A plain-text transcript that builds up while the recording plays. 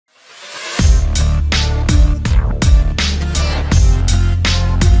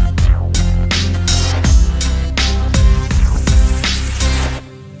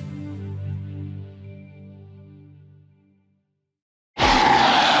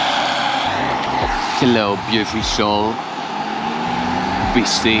Hello, beautiful soul. Be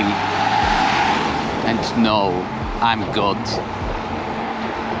still and know I'm God.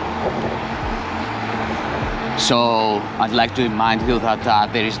 So I'd like to remind you that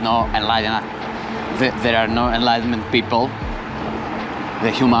there are no enlightenment people. The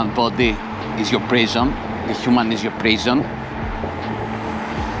human body is your prison. The human is your prison.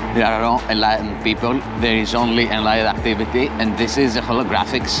 There are no enlightened people. There is only enlightened activity, and this is a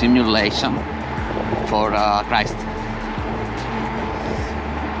holographic simulation for Christ.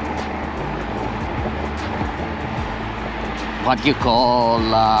 What you call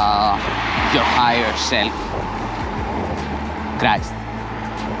your higher self, Christ.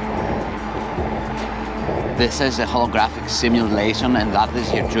 This is a holographic simulation, and that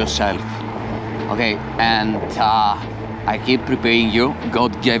is your true self. Okay, and I keep preparing you.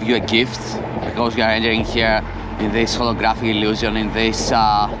 God gave you a gift because you are entering here in this holographic illusion, in this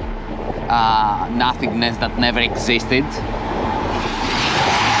nothingness that never existed.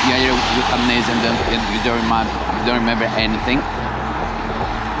 You are amazing and you don't remember anything.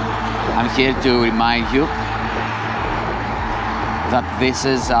 I'm here to remind you that this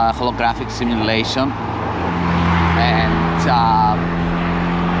is a holographic simulation, and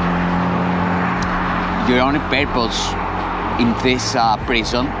your only purpose in this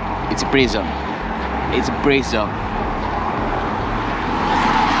prison, it's a prison. It's a prison.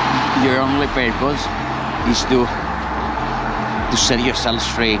 Your only purpose is to set yourselves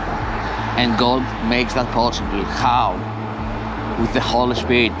free, and God makes that possible. How? With the Holy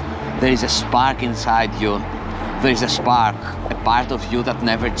Spirit. There is a spark inside you. There is a spark, a part of you that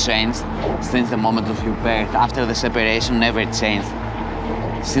never changed since the moment of your birth. After the separation, never changed.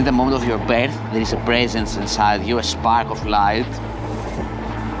 Since the moment of your birth, there is a presence inside you, a spark of light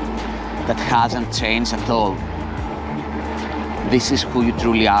that hasn't changed at all. This is who you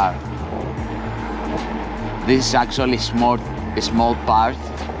truly are. This is actually a small part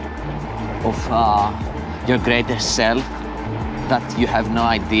of your greater self that you have no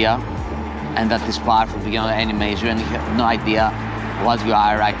idea, and that is powerful beyond any measure, and you have no idea what you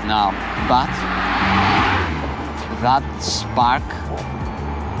are right now. But that spark,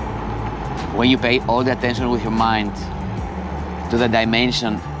 when you pay all the attention with your mind to the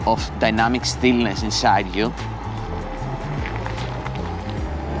dimension of dynamic stillness inside you,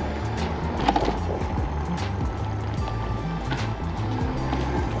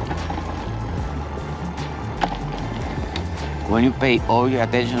 when you pay all your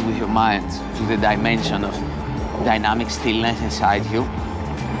attention with your mind to the dimension of dynamic stillness inside you,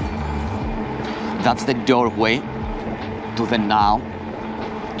 that's the doorway to the now,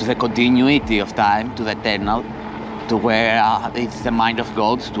 to the continuity of time, to the eternal, to where it's the mind of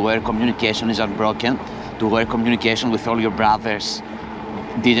God, to where communication is unbroken, to where communication with all your brothers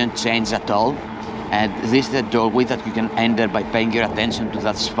didn't change at all. And this is the doorway that you can enter by paying your attention to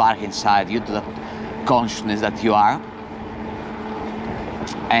that spark inside you, to that consciousness that you are.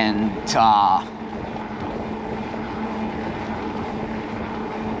 And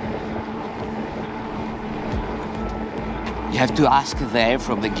you have to ask there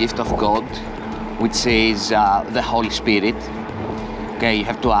from the gift of God, which is the Holy Spirit. Okay, you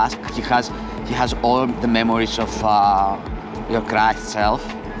have to ask. He has all the memories of your Christ self,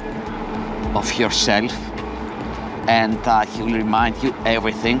 of yourself, and he will remind you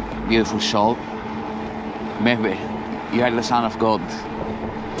everything. Beautiful soul. Remember, you are the Son of God.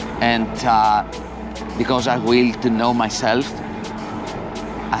 And because I will to know myself,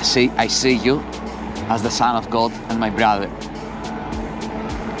 I see you as the Son of God and my brother.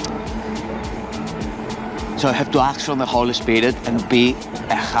 So I have to ask from the Holy Spirit and be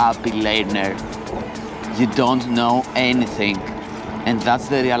a happy learner. You don't know anything, and that's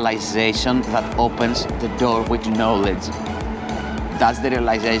the realization that opens the doorway to knowledge. That's the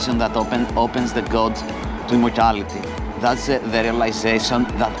realization that opens the God to immortality. That's the realization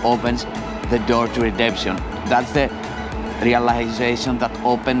that opens the door to redemption. That's the realization that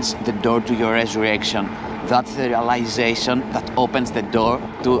opens the door to your resurrection. That's the realization that opens the door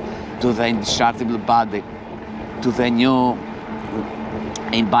to the indestructible body, to the new,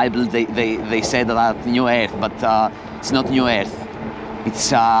 in Bible they said that new earth, but it's not new earth.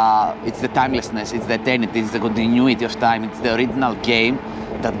 It's the timelessness, it's the eternity, it's the continuity of time, it's the original game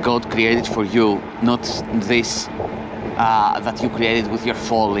that God created for you, not this that you created with your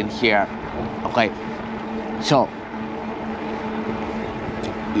fall in here. Okay, so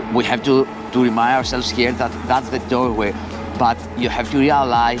we have to remind ourselves here that that's the doorway, but you have to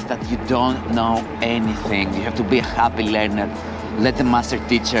realize that you don't know anything. You have to be a happy learner. Let the master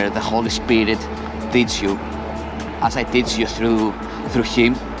teacher, the Holy Spirit, teach you, as I teach you through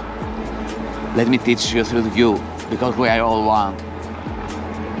him. Let me teach you through you, because we are all one.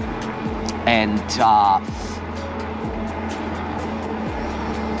 And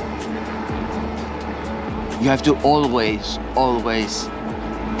you have to always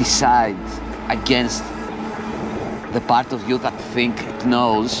decide against the part of you that think it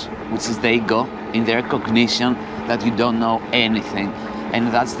knows, which is the ego, in the recognition that you don't know anything. And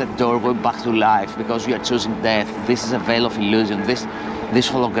that's the doorway back to life, because you are choosing death. This is a veil of illusion. This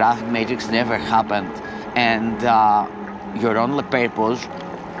holographic matrix never happened. And your only purpose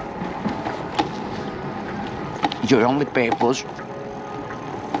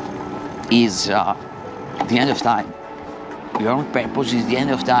is the end of time. Your only purpose is the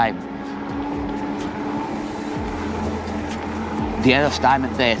end of time. The end of time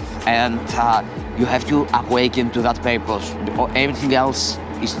and death. And you have to awaken to that purpose. Everything else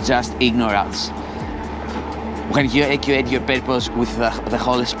is just ignorance. When you equate your purpose with the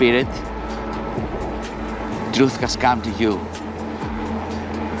Holy Spirit, truth has come to you.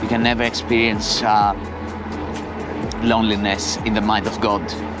 You can never experience loneliness in the mind of God.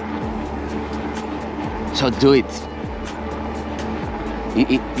 So do it.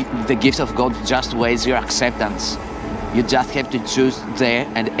 The gift of God just waits your acceptance. You just have to choose there,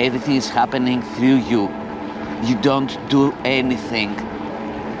 and everything is happening through you. You don't do anything.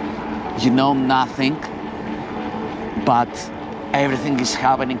 You know nothing, but everything is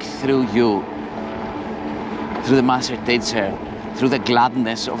happening through you. Through the Master Teacher, through the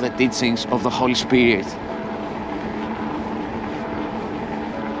gladness of the teachings of the Holy Spirit.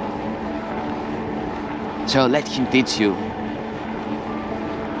 So let Him teach you.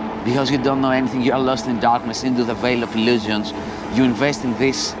 Because you don't know anything, you are lost in darkness, into the veil of illusions. You invest in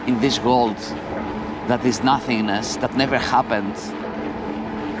this gold that is nothingness, that never happened,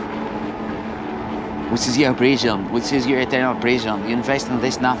 which is your prison, which is your eternal prison. You invest in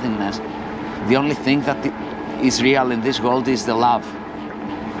this nothingness. The only thing that is real in this world is the love.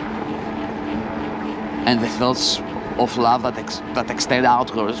 And the thoughts of love that extend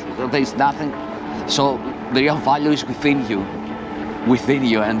outwards. There is nothing. So the real value is within you.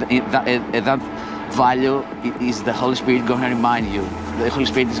 And that value is the Holy Spirit going to remind you. The Holy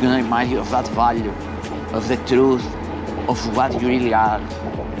Spirit is going to remind you of that value, of the truth, of what you really are.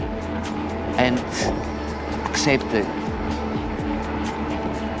 And accept it.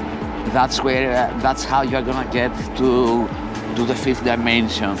 That's how you are going to get to the fifth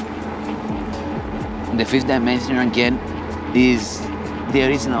dimension. The fifth dimension again is the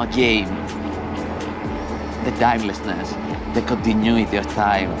original game, the timelessness, the continuity of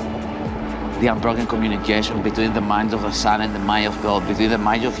time, the unbroken communication between the minds of the Son and the mind of God, between the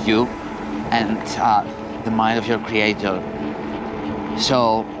mind of you and the mind of your Creator.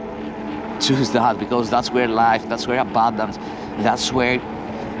 So choose that, because that's where life, that's where abundance, that's where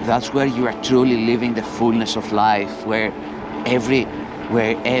you are truly living the fullness of life, where every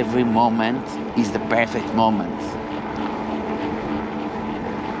moment is the perfect moment,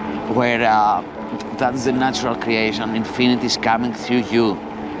 where that's the natural creation. Infinity is coming through you.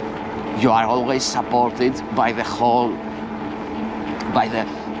 You are always supported by the whole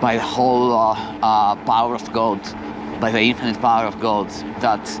power of God, by the infinite power of God.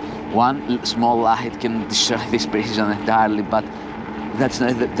 That one small light can destroy this prison entirely, but that's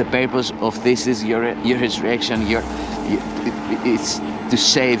not the purpose of this. Is your resurrection. It's to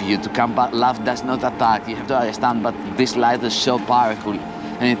save you, to come back. Love does not attack. You have to understand, but this light is so powerful,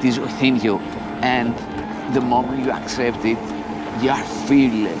 and it is within you. And the moment you accept it, you are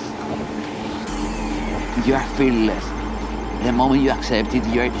fearless. You are fearless. The moment you accept it,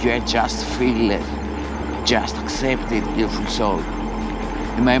 you are just fearless. Just accept it, beautiful soul.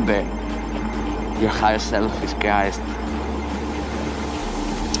 Remember, your higher self is Christ.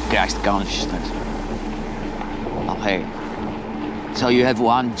 Christ consciousness. Okay. So you have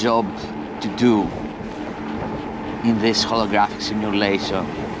one job to do in this holographic simulation,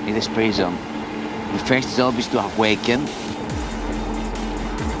 in this prison. The first job is to awaken,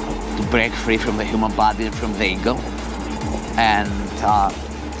 to break free from the human body and from the ego. And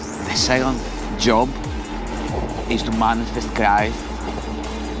the second job is to manifest Christ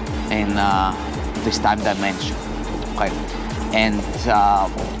in this time dimension. Okay. And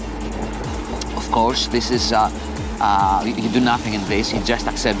of course, this is you do nothing in this. You just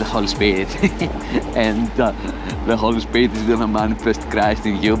accept the Holy Spirit, and the Holy Spirit is going to manifest Christ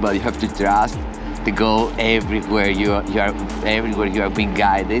in you. But you have to trust to go everywhere you are being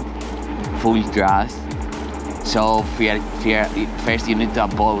guided. Full trust. So fear. First, you need to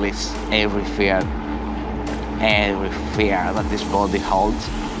abolish every fear that this body holds,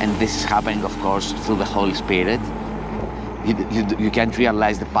 and this is happening, of course, through the Holy Spirit. You can't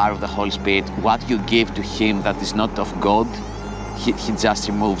realize the power of the Holy Spirit. What you give to him that is not of God, he just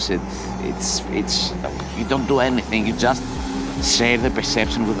removes it. It's you don't do anything. You just share the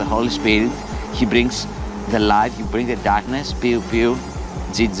perception with the Holy Spirit. He brings the light, you bring the darkness. Pew pew,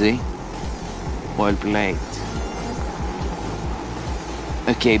 GG. Well played.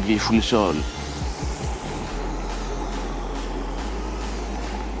 Okay, beautiful soul.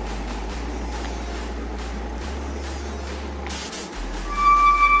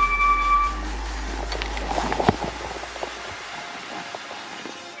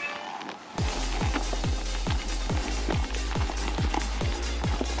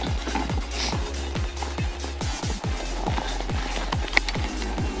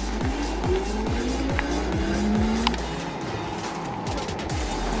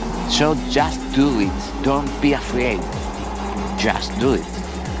 So just do it. Don't be afraid. Just do it.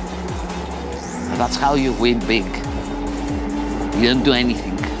 That's how you win big. You don't do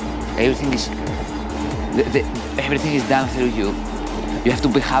anything. Everything is done through you. You have to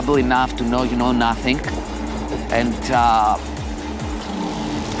be humble enough to know you know nothing, and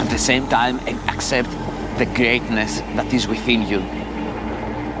at the same time accept the greatness that is within you.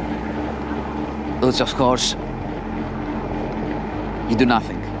 Which, of course, you do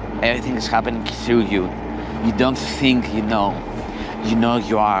nothing. Everything is happening through you. You don't think you know. You know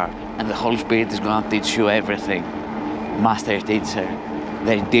you are, and the Holy Spirit is going to teach you everything. Master teacher,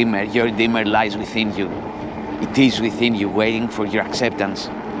 the Redeemer, your Redeemer lies within you. It is within you, waiting for your acceptance.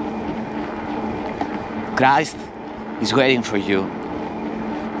 Christ is waiting for you.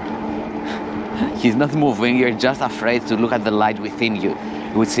 He's not moving, you're just afraid to look at the light within you,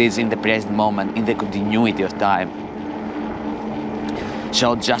 which is in the present moment, in the continuity of time.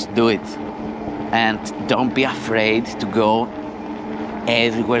 So just do it. And don't be afraid to go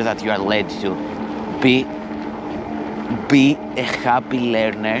everywhere that you are led to. Be a happy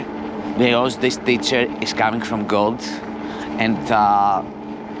learner, because this teacher is coming from God, and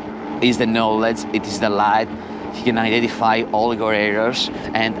is the knowledge, it is the light. He can identify all your errors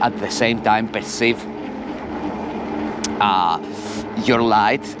and at the same time perceive your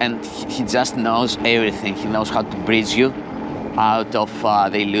light, and he just knows everything. He knows how to bridge you out of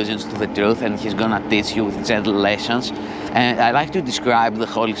the illusions to the truth, and he's gonna teach you with gentle lessons. And I like to describe the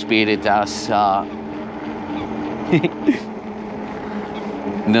Holy Spirit as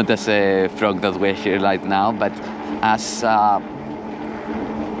not as a frog that we're here right now, but as a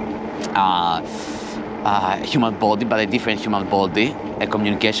human body, but a different human body, a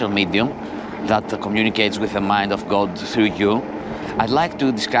communication medium that communicates with the mind of God through you. I'd like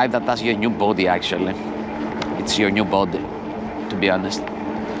to describe that as your new body, actually. It's your new body, to be honest.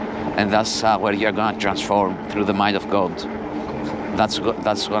 And that's where you're gonna transform through the mind of God.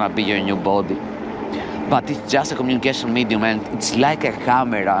 That's gonna be your new body. But it's just a communication medium, and it's like a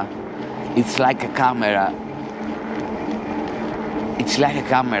camera. It's like a camera. It's like a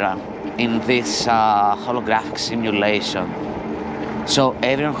camera in this holographic simulation. So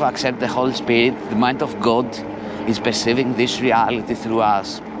everyone who accepts the Holy Spirit, the mind of God, is perceiving this reality through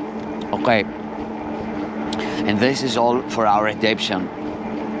us. Okay? And this is all for our redemption.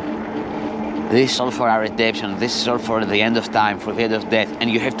 This is all for our redemption. This is all for the end of time, for the end of death. And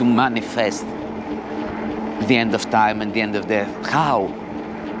you have to manifest the end of time and the end of death. How?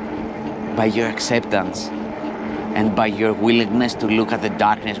 By your acceptance and by your willingness to look at the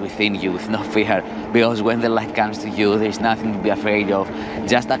darkness within you with no fear. Because when the light comes to you, there's nothing to be afraid of.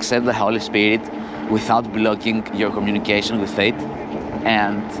 Just accept the Holy Spirit without blocking your communication with it.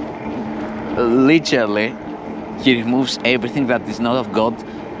 And literally, He removes everything that is not of God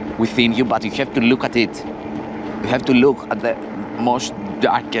within you, but you have to look at it. You have to look at the most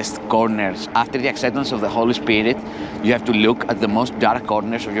darkest corners. After the acceptance of the Holy Spirit, you have to look at the most dark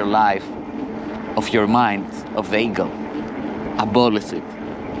corners of your life, of your mind, of the ego. Abolish it.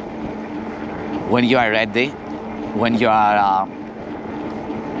 When you are ready, when you are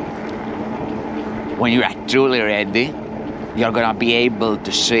truly ready, you're gonna be able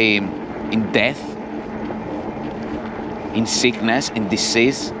to see Him in death, in sickness, in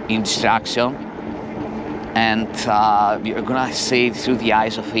disease, in destruction, and you're gonna see it through the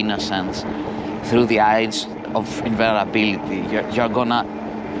eyes of innocence, through the eyes of invulnerability. You're gonna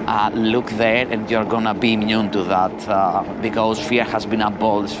look there, and you're gonna be immune to that because fear has been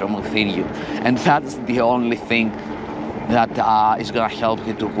abolished from within you. And that's the only thing that is gonna help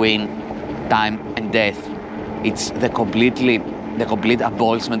you to win time and death. It's the complete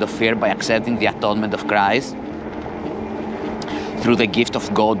abolishment of fear by accepting the atonement of Christ through the gift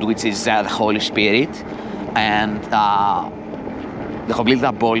of God, which is the Holy Spirit, and the complete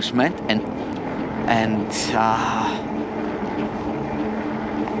abolishment and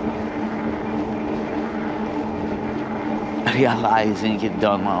realizing you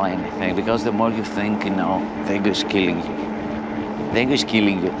don't know anything, because the more you think you know, the ego is killing you. The ego is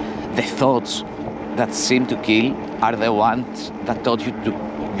killing you. The thoughts that seem to kill are the ones that taught you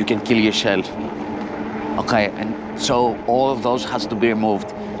can kill yourself. Okay, and so all of those has to be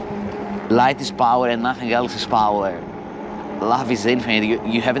removed. Light is power and nothing else is power. Love is infinite.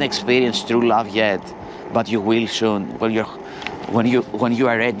 You haven't experienced true love yet, but you will soon. When you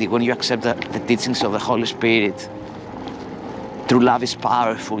are ready, when you accept the teachings of the Holy Spirit. True love is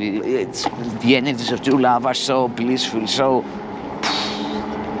powerful. The energies of true love are so blissful, so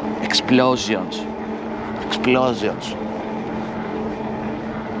explosions.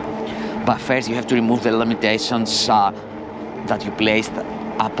 But first you have to remove the limitations that you placed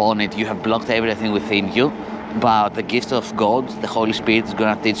upon it. You have blocked everything within you, but the gift of God, the Holy Spirit, is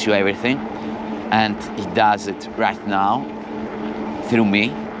going to teach you everything, and He does it right now through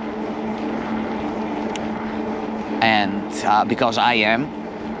me. And because I am,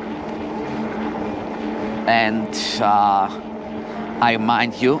 and I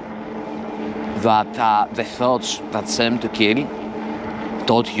remind you that the thoughts that seem to kill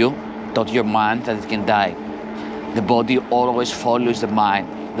taught your mind that it can die. The body always follows the mind.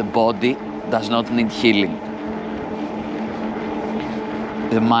 The body does not need healing.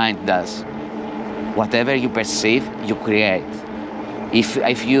 The mind does. Whatever you perceive, you create.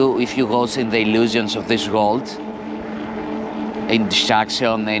 If you go in the illusions of this world, in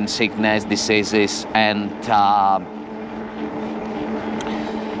distraction, in sickness, diseases, and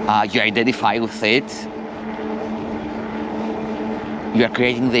you identify with it, you are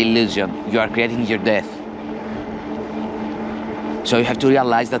creating the illusion. You are creating your death. So you have to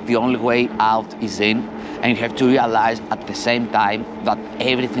realize that the only way out is in, and you have to realize at the same time that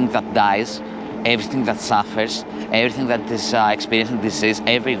everything that dies, everything that suffers, everything that is experiencing disease,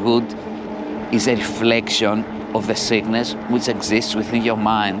 every good is a reflection of the sickness which exists within your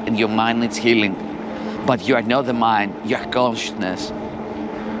mind, and your mind needs healing. But you are not the mind, you are consciousness.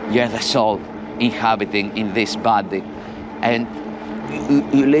 You are the soul inhabiting in this body. And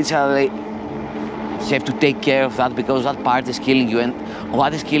you literally have to take care of that, because that part is killing you. And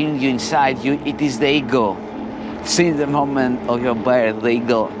what is killing you inside you, it is the ego. Since the moment of your birth, the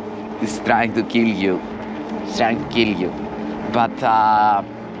ego is trying to kill you. It's trying to kill you. But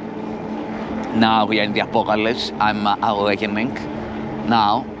now we are in the apocalypse. I'm awakening.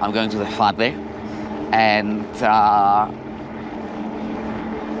 Now I'm going to the Father, and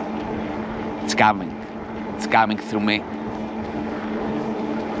it's coming. It's coming through me.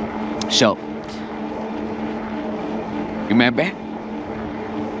 So, remember,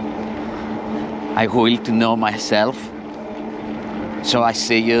 I will to know myself, so I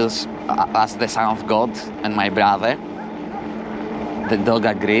see you as the Son of God and my brother. The dog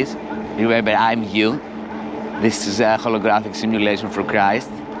agrees. Remember, I'm you. This is a holographic simulation for Christ,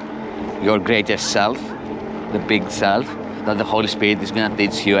 your greater self, the big self, that the Holy Spirit is going to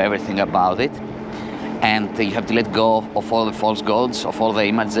teach you everything about it. And you have to let go of all the false gods, of all the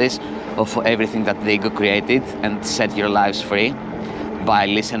images, of everything that the ego created, and set your lives free by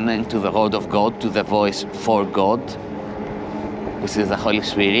listening to the word of God, to the voice for God, which is the Holy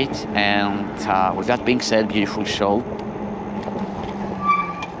Spirit. And with that being said, beautiful soul,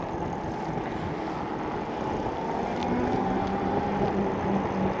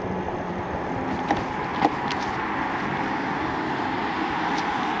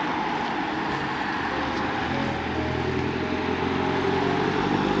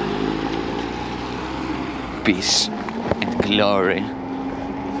 peace and glory.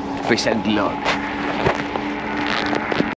 Peace and glory.